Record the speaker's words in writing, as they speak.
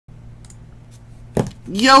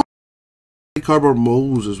Yo, Cardboard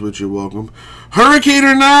Moses with you. Welcome. Hurricane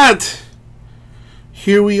or not,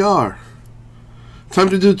 here we are. Time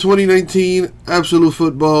to do 2019 Absolute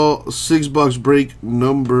Football 6-box break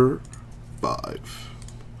number 5.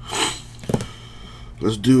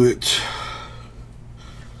 Let's do it.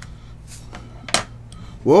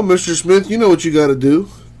 Well, Mr. Smith, you know what you got to do.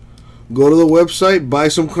 Go to the website, buy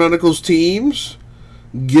some Chronicles teams.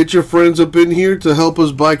 Get your friends up in here to help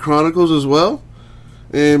us buy Chronicles as well.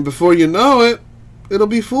 And before you know it, it'll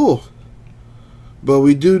be full. But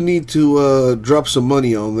we do need to drop some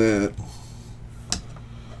money on that.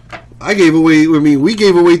 We gave away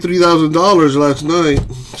 $3,000 last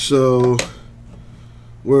night. So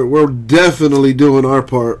we're definitely doing our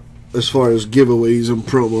part as far as giveaways and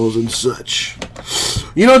promos and such.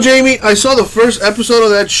 You know, Jamie, I saw the first episode of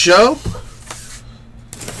that show,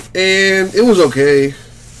 and it was okay.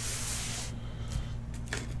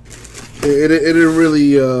 It didn't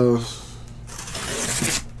really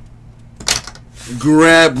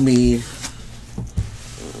grab me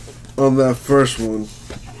on that first one.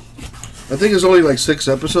 I think it's only like 6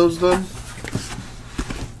 episodes done,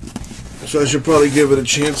 so I should probably give it a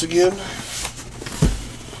chance again.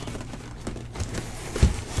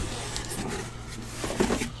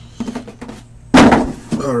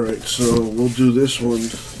 Alright, so we'll do this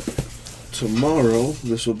one tomorrow.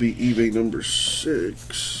 This will be eBay number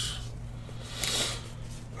 6.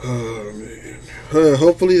 Oh, man.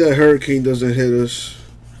 Hopefully that hurricane doesn't hit us.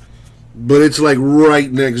 But it's like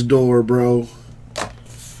right next door, bro.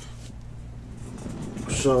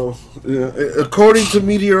 So, yeah, according to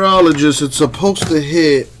meteorologists, it's supposed to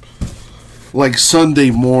hit like Sunday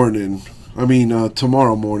morning. I mean,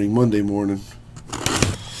 tomorrow morning, Monday morning.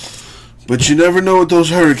 But you never know with those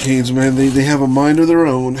hurricanes, man. They have a mind of their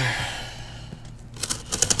own.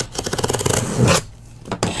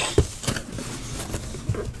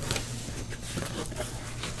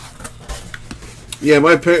 Yeah,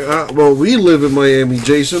 well, we live in Miami,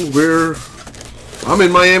 Jason. I'm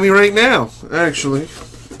in Miami right now, actually.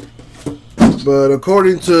 But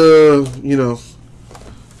according to, you know,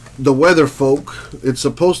 the weather folk, it's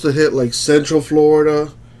supposed to hit like Central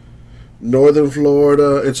Florida, Northern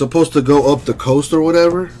Florida. It's supposed to go up the coast or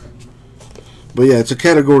whatever. But yeah, it's a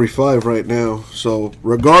Category 5 right now. So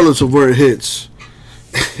regardless of where it hits,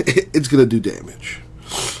 it's going to do damage.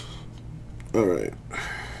 Alright.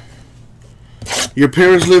 Your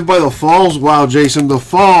parents live by the falls? Wow, Jason, the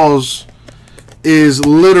falls is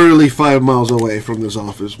literally 5 miles away from this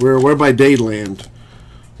office. We're by Dayland.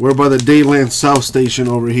 We're by the Dayland South Station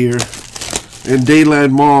over here. And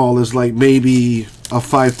Dayland Mall is like maybe a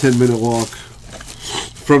 5-10 minute walk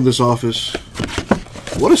from this office.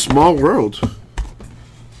 What a small world.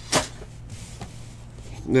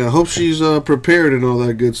 Yeah, I hope she's prepared and all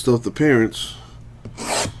that good stuff, the parents.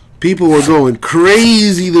 People were going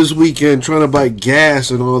crazy this weekend trying to buy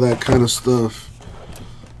gas and all that kind of stuff.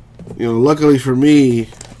 You know, luckily for me,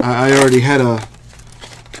 I already had a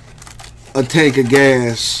tank of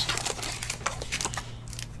gas.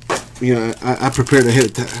 You know, I prepared ahead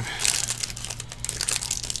of time.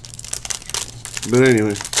 But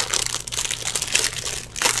anyway,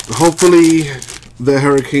 hopefully the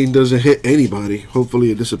hurricane doesn't hit anybody.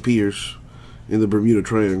 Hopefully it disappears in the Bermuda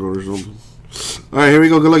Triangle or something. Alright, here we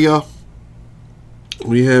go. Good luck, y'all.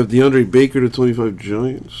 We have DeAndre Baker to 25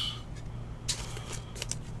 Giants.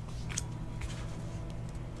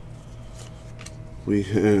 We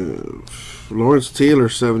have Lawrence Taylor,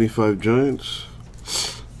 75 Giants.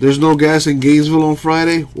 There's no gas in Gainesville on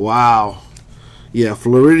Friday? Wow. Yeah,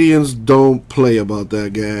 Floridians don't play about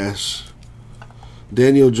that gas.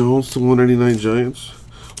 Daniel Jones to 199 Giants.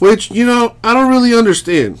 Which, you know, I don't really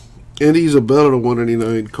understand. Andy Isabella to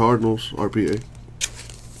 199 Cardinals RPA.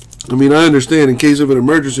 I mean, I understand in case of an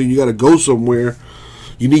emergency, you got to go somewhere.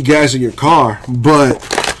 You need gas in your car. But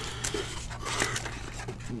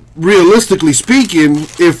realistically speaking,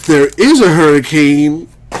 if there is a hurricane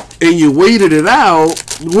and you waited it out,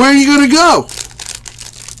 where are you going to go?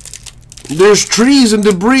 There's trees and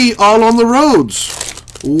debris all on the roads.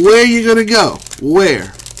 Where are you going to go?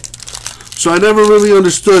 Where? So I never really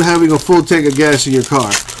understood having a full tank of gas in your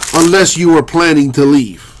car unless you were planning to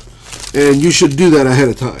leave. And you should do that ahead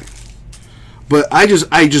of time. But I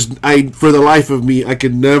for the life of me, I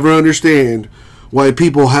could never understand why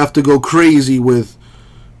people have to go crazy with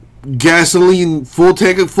gasoline, full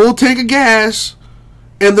tank of gas,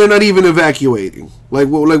 and they're not even evacuating. Like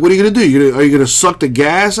what are you gonna do? Are you gonna suck the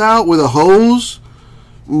gas out with a hose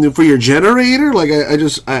for your generator? Like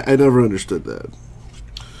I never understood that.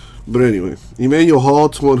 But anyway, Emmanuel Hall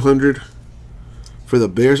to 100 for the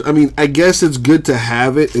Bears. I mean, I guess it's good to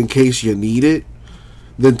have it in case you need it.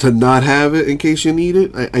 than to not have it in case you need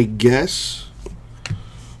it, I guess.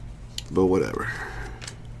 But whatever.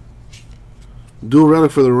 Dual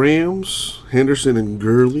relic for the Rams. Henderson and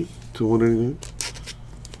Gurley to 199.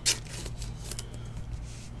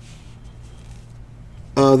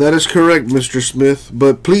 That is correct, Mr. Smith.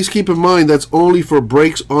 But please keep in mind that's only for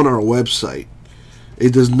breaks on our website.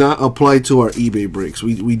 It does not apply to our eBay breaks.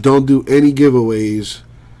 We don't do any giveaways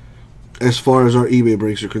as far as our eBay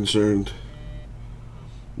breaks are concerned.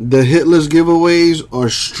 The hit list giveaways are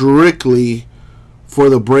strictly for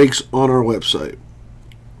the breaks on our website.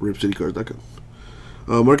 RipCityCards.com.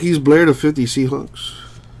 Marquise Blair to 50 Seahawks.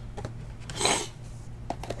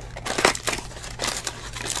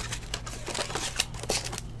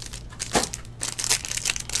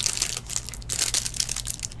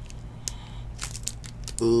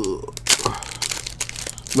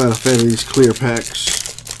 Not a fan of these clear packs.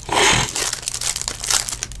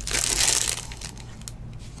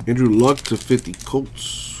 Andrew Luck to 50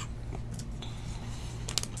 Colts.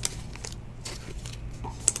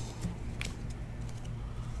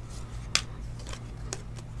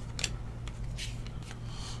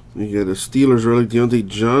 You got a Steelers relic, Deontay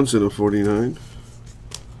Johnson of 49.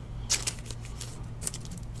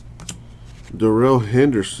 Darrell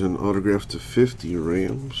Henderson autograph to 50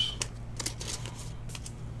 Rams.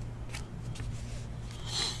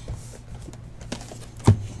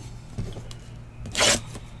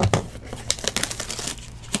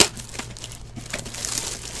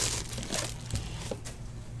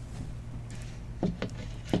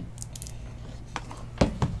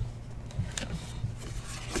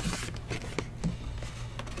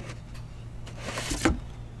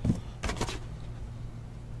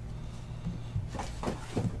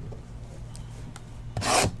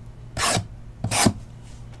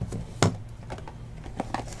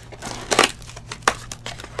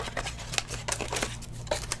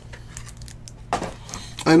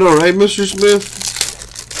 I know, right, Mr. Smith?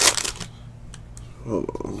 Hold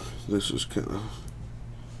on. This is kind of...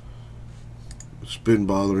 It's been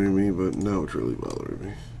bothering me, but now it's really bothering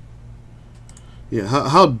me. Yeah,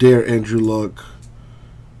 how dare Andrew Luck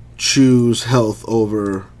choose health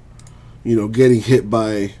over, you know, getting hit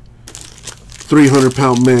by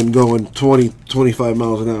 300-pound men going 25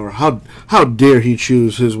 miles an hour. How dare he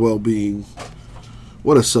choose his well-being?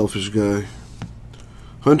 What a selfish guy.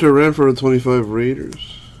 Hunter ran for the 25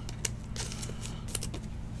 Raiders.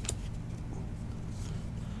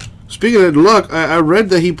 Speaking of Luck, I read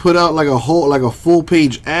that he put out like a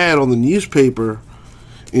full-page ad on the newspaper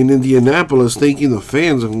in Indianapolis, thanking the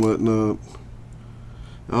fans and whatnot.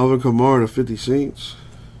 Alvin Kamara to 50 Saints.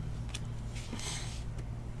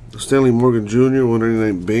 Stanley Morgan Jr.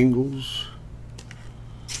 199 Bengals.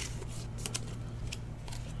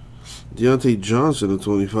 Deontay Johnson to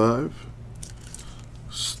 25.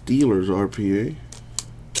 Steelers RPA.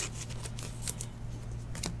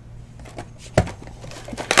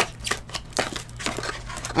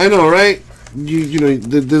 I know, right? You know,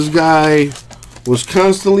 this guy was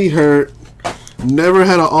constantly hurt, never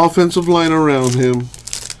had an offensive line around him.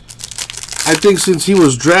 I think since he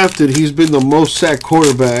was drafted, he's been the most sacked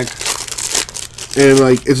quarterback, and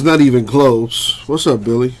like it's not even close. What's up,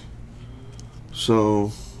 Billy?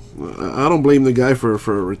 So I don't blame the guy for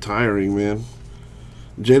retiring, man.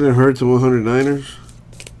 Jalen Hurts to 109ers.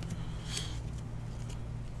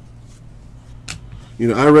 You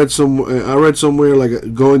know, I read somewhere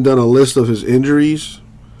like going down a list of his injuries,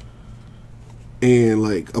 and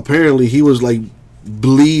like apparently he was like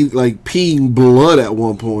peeing blood at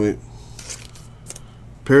one point.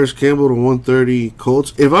 Paris Campbell to 130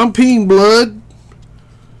 Colts. If I'm peeing blood,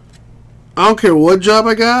 I don't care what job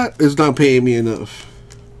I got, it's not paying me enough.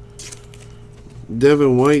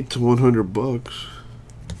 Devin White to $100.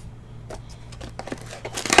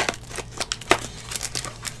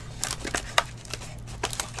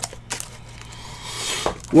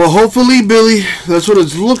 Well, hopefully, Billy, that's what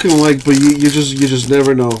it's looking like, but you just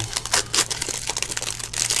never know.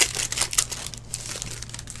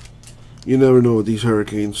 You never know with these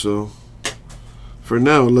hurricanes, so for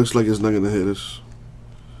now, it looks like it's not going to hit us.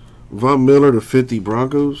 Von Miller to 50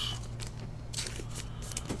 Broncos.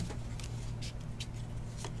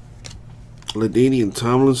 LaDainian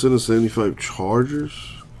Tomlinson to 75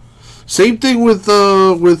 Chargers. Same thing with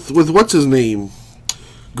what's his name?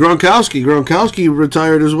 Gronkowski. Gronkowski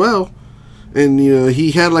retired as well. And you know,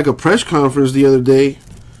 he had like a press conference the other day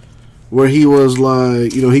where he was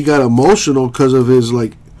like, you know, he got emotional because of his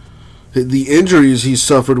like the injuries he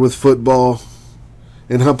suffered with football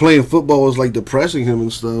and how playing football was like depressing him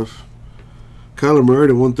and stuff. Kyler Murray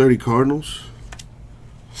to 130 Cardinals.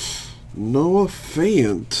 Noah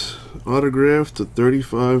Fant autograph to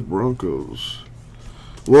 35 Broncos.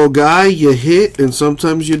 Well, Guy, you hit and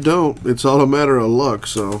sometimes you don't. It's all a matter of luck,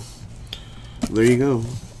 so there you go.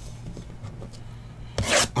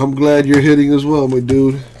 I'm glad you're hitting as well, my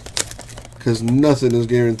dude, because nothing is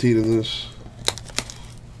guaranteed in this.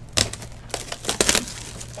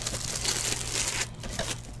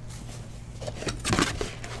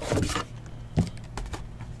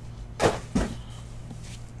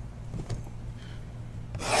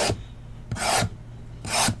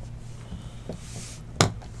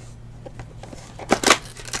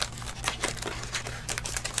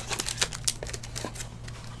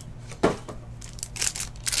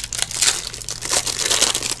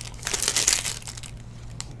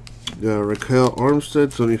 Raquel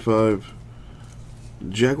Armstead, 25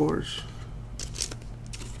 Jaguars.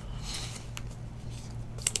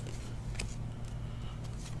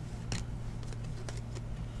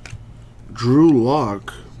 Drew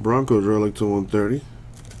Lock, Broncos relic to 130.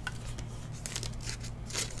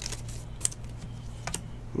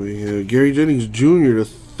 We have Gary Jennings Jr. to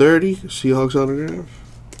 30, Seahawks autograph.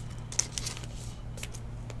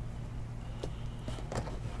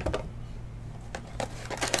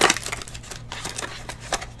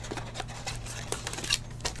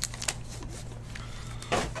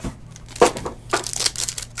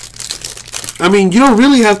 I mean, you don't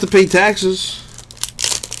really have to pay taxes.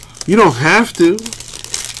 You don't have to.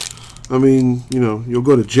 I mean, you know, you'll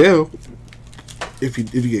go to jail if you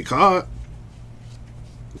get caught.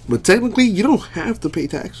 But technically, you don't have to pay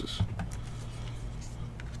taxes.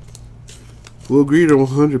 Will Greeter,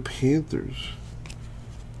 100 Panthers.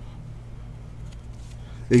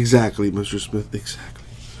 Exactly, Mr. Smith. Exactly.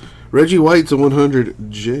 Reggie White to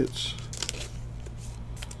 100 Jets.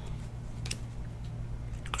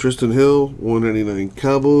 Tristan Hill, 199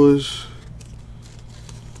 Cowboys.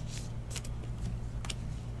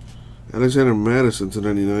 Alexander Madison to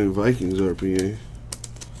 99 Vikings RPA.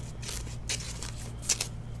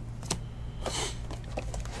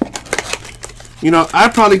 You know, I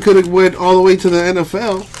probably could have went all the way to the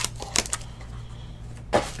NFL.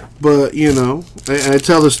 But, you know, I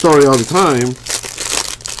tell the story all the time.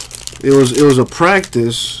 It was a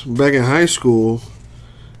practice back in high school.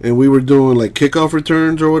 And we were doing like kickoff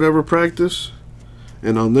returns or whatever practice,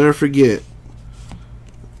 and I'll never forget.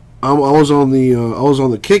 I was on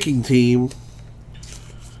the kicking team,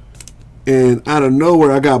 and out of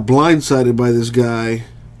nowhere I got blindsided by this guy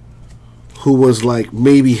who was like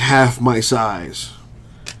maybe half my size,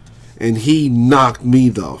 and he knocked me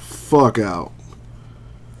the fuck out.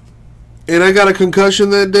 And I got a concussion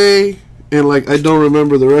that day, and like I don't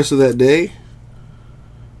remember the rest of that day.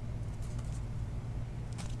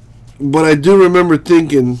 But I do remember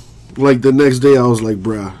thinking, like, the next day, I was like,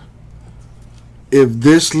 bruh, if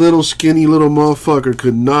this little skinny little motherfucker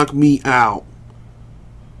could knock me out,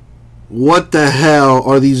 what the hell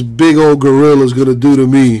are these big old gorillas going to do to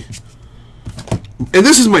me? And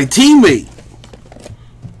this is my teammate.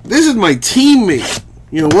 This is my teammate.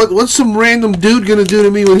 You know, what's some random dude going to do to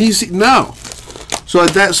me when he's... No. So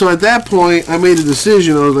at that point, I made a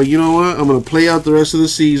decision. I was like, you know what? I'm going to play out the rest of the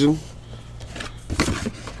season.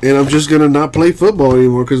 And I'm just going to not play football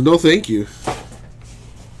anymore because no thank you.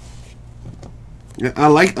 I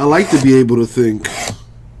like to be able to think.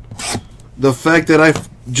 The fact that I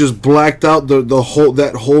just blacked out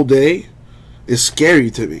that whole day is scary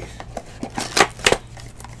to me.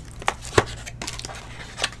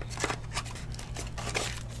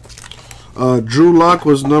 Drew Lock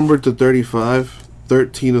was numbered to 35.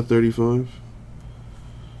 13 of 35.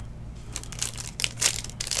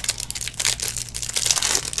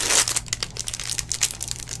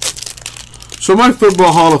 So my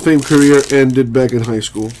football Hall of Fame career ended back in high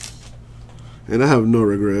school, and I have no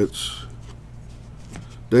regrets.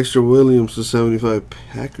 Dexter Williams to 75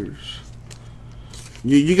 Packers.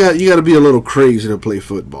 You got to be a little crazy to play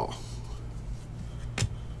football.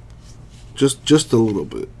 Just a little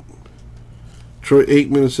bit. Troy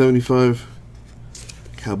Aikman to 75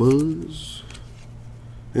 Cowboys.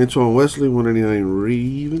 Antoine Wesley 199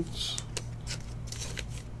 Ravens.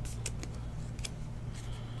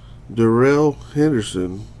 Darrell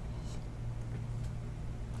Henderson,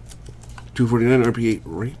 249 RPA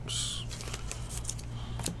Rapes.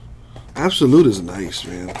 Absolute is nice,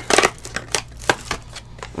 man.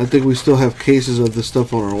 I think we still have cases of this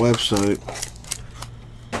stuff on our website.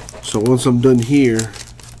 So once I'm done here,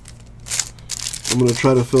 I'm going to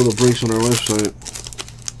try to fill the breaks on our website.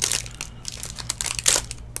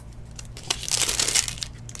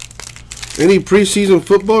 Any preseason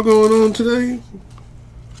football going on today?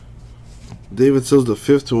 David Sills the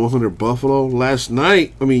 5th to 100 Buffalo.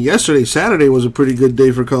 Yesterday, Saturday was a pretty good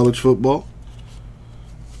day for college football.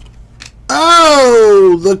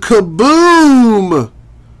 Oh, the kaboom!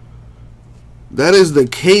 That is the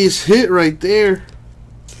case hit right there.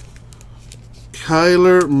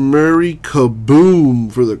 Kyler Murray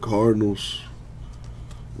kaboom for the Cardinals.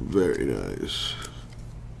 Very nice.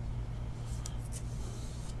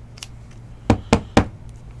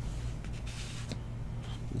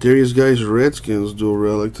 Darius Guys Redskins dual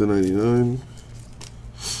relic to 99.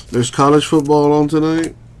 There's college football on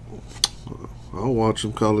tonight. I'll watch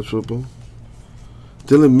some college football.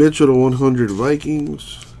 Dylan Mitchell to 100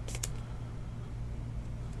 Vikings.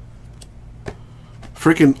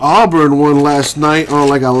 Freaking Auburn won last night on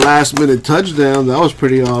like a last-minute touchdown. That was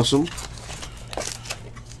pretty awesome.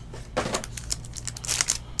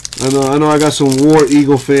 I know I got some War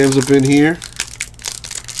Eagle fans up in here.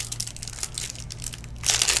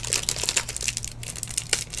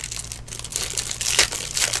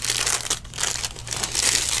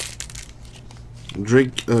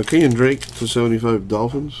 Kenyon Drake to 75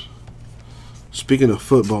 Dolphins. Speaking of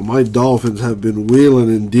football, my Dolphins have been wheeling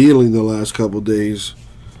and dealing the last couple days.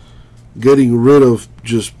 Getting rid of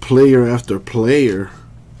just player after player.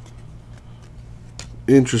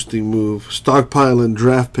 Interesting move. Stockpiling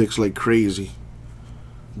draft picks like crazy.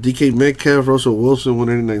 DK Metcalf, Russell Wilson,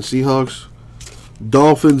 189 Seahawks.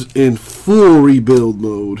 Dolphins in full rebuild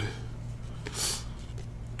mode.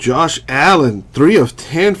 Josh Allen, 3 of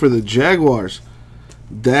 10 for the Jaguars.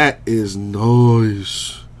 That is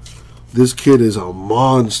nice. This kid is a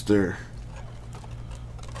monster.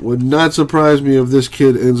 Would not surprise me if this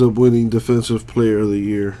kid ends up winning Defensive Player of the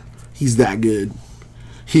Year. He's that good.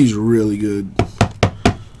 He's really good.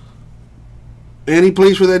 And he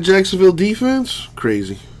plays for that Jacksonville defense?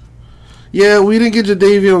 Crazy. Yeah, we didn't get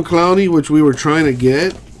Jadeveon Clowney, which we were trying to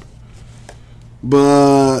get.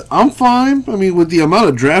 But I'm fine. I mean, with the amount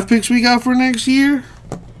of draft picks we got for next year,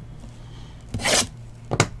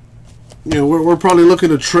 we're probably looking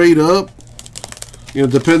to trade up.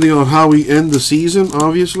 Depending on how we end the season,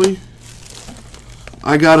 obviously.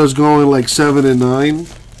 I got us going like 7-9.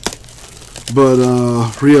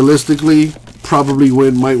 But realistically, probably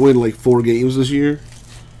might win like 4 games this year.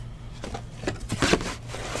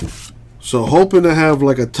 So hoping to have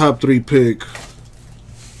like a top 3 pick.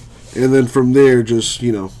 And then from there, just,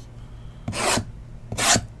 throw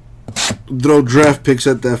draft picks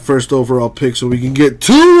at that first overall pick so we can get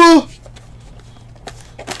Tua.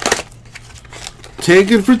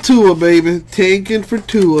 Tanking for Tua, baby. Tanking for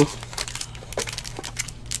Tua.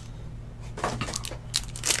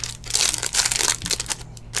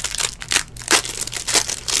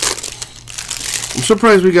 I'm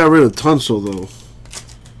surprised we got rid of Tunsil, though.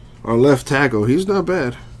 Our left tackle. He's not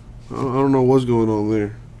bad. I don't know what's going on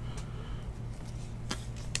there.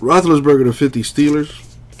 Roethlisberger to 50 Steelers.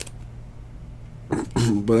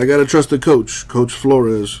 But I got to trust the coach, Coach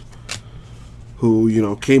Flores,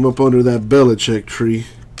 who, came up under that Belichick tree.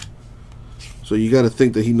 So you got to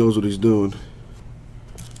think that he knows what he's doing.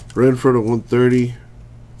 Renfro to 130.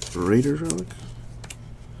 Raiders relic.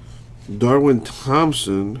 Darwin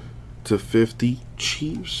Thompson to 50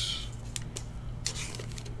 Chiefs.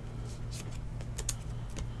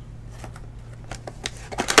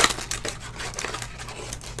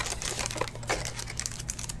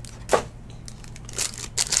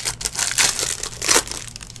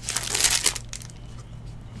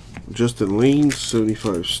 Justin Lane,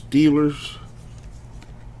 75 Steelers.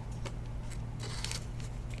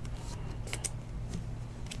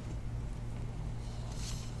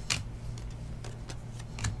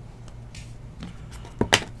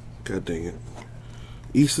 God dang it.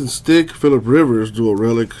 Easton Stick, Phillip Rivers, dual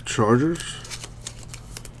relic Chargers.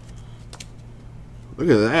 Look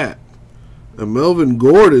at that. And Melvin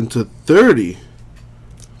Gordon to 30.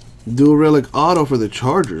 Dual relic auto for the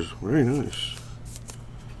Chargers. Very nice.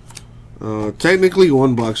 Technically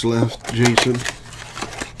 1 box left, Jason.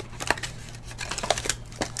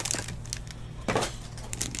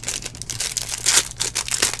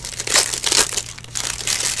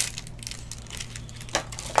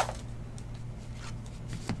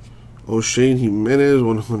 O'Shane Jimenez,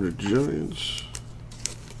 100 Giants.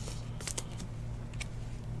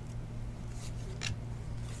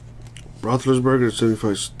 Roethlisberger,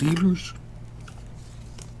 75 Steelers.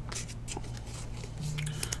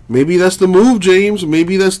 Maybe that's the move, James.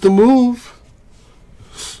 Maybe that's the move.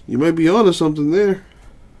 You might be onto something there.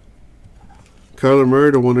 Kyler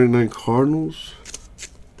Murray to 109 Cardinals.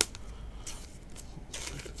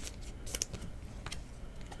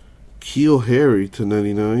 Keel Harry to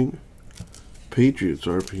 99. Patriots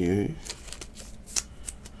RPA.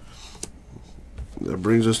 that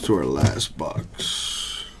brings us to our last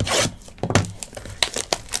box.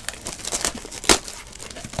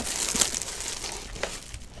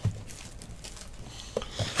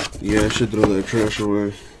 Yeah, I should throw that trash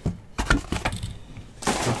away.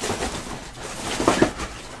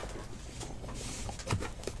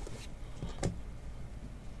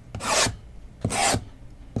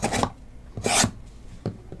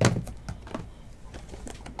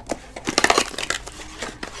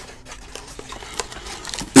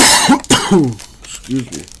 Excuse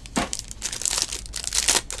me.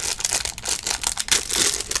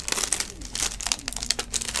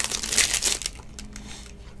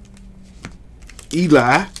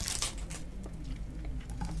 Eli.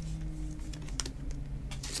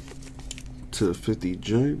 To 50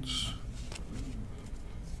 Giants.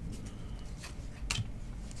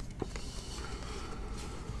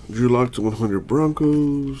 Drew Lock to 100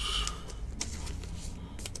 Broncos.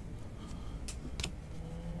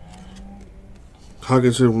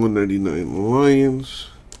 Hockenson 199 Lions.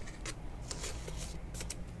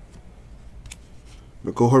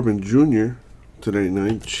 Nicole Harbin Jr. to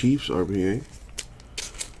 99 Chiefs RPA.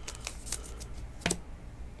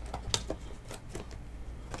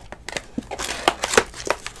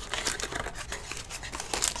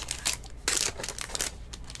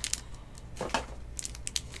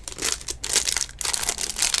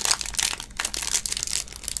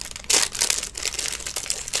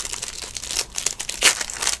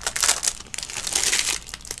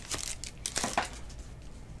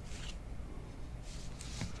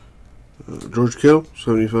 George Kittle,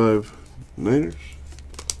 75 Niners.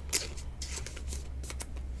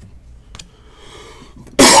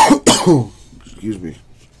 Excuse me.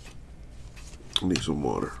 I need some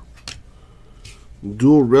water.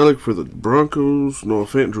 Dual relic for the Broncos. Noah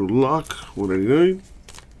Fant, Drew Lock, 199.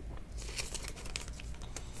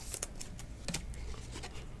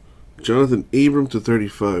 Jonathan Abram to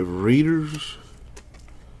 35 Raiders.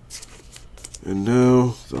 And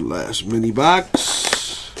now the last mini box.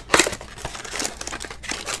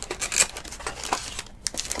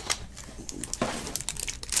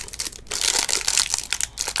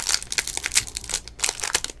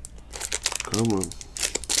 Come on.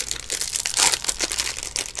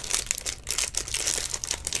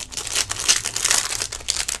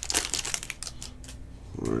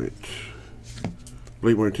 All right.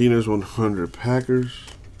 Blake Martinez, 100 Packers.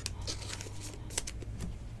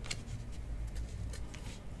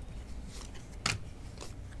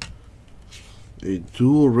 A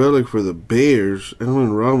dual relic for the Bears.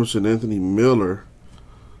 Allen Robinson, Anthony Miller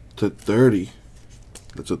to 30.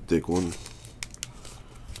 That's a thick one.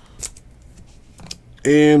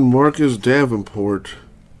 And Marcus Davenport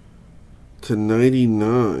to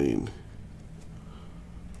 99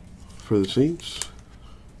 for the Saints.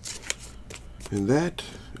 And that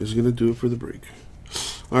is going to do it for the break.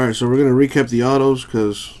 Alright, so we're going to recap the autos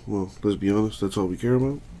because, well, let's be honest, that's all we care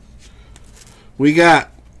about. We got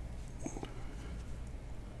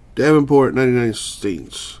Davenport, 99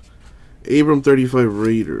 Saints. Abram, 35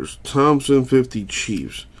 Raiders. Thompson, 50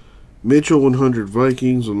 Chiefs. Mitchell, 100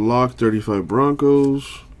 Vikings. Locke, 35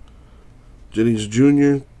 Broncos. Jennings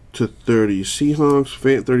Jr. to 30 Seahawks.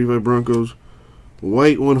 Fant, 35 Broncos.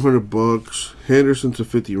 White, 100 Bucks. Henderson to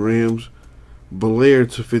 50 Rams. Blair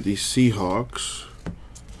to 50 Seahawks.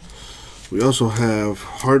 We also have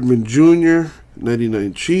Hardman Jr.,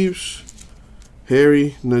 99 Chiefs.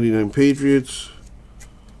 Harry, 99 Patriots.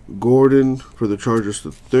 Gordon for the Chargers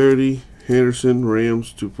to 30. Henderson,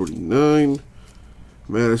 Rams, 249.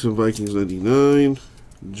 Madison, Vikings, 99.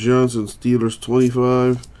 Johnson, Steelers,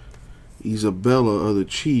 25. Isabella of the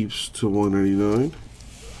Chiefs to 199.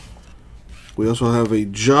 We also have a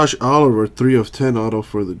Josh Oliver, 3 of 10 auto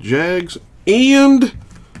for the Jags. And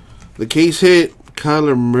the case hit,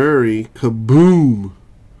 Kyler Murray, kaboom,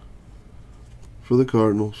 for the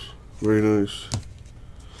Cardinals. Very nice.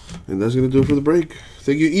 And that's going to do it for the break.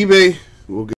 Thank you, eBay. We'll get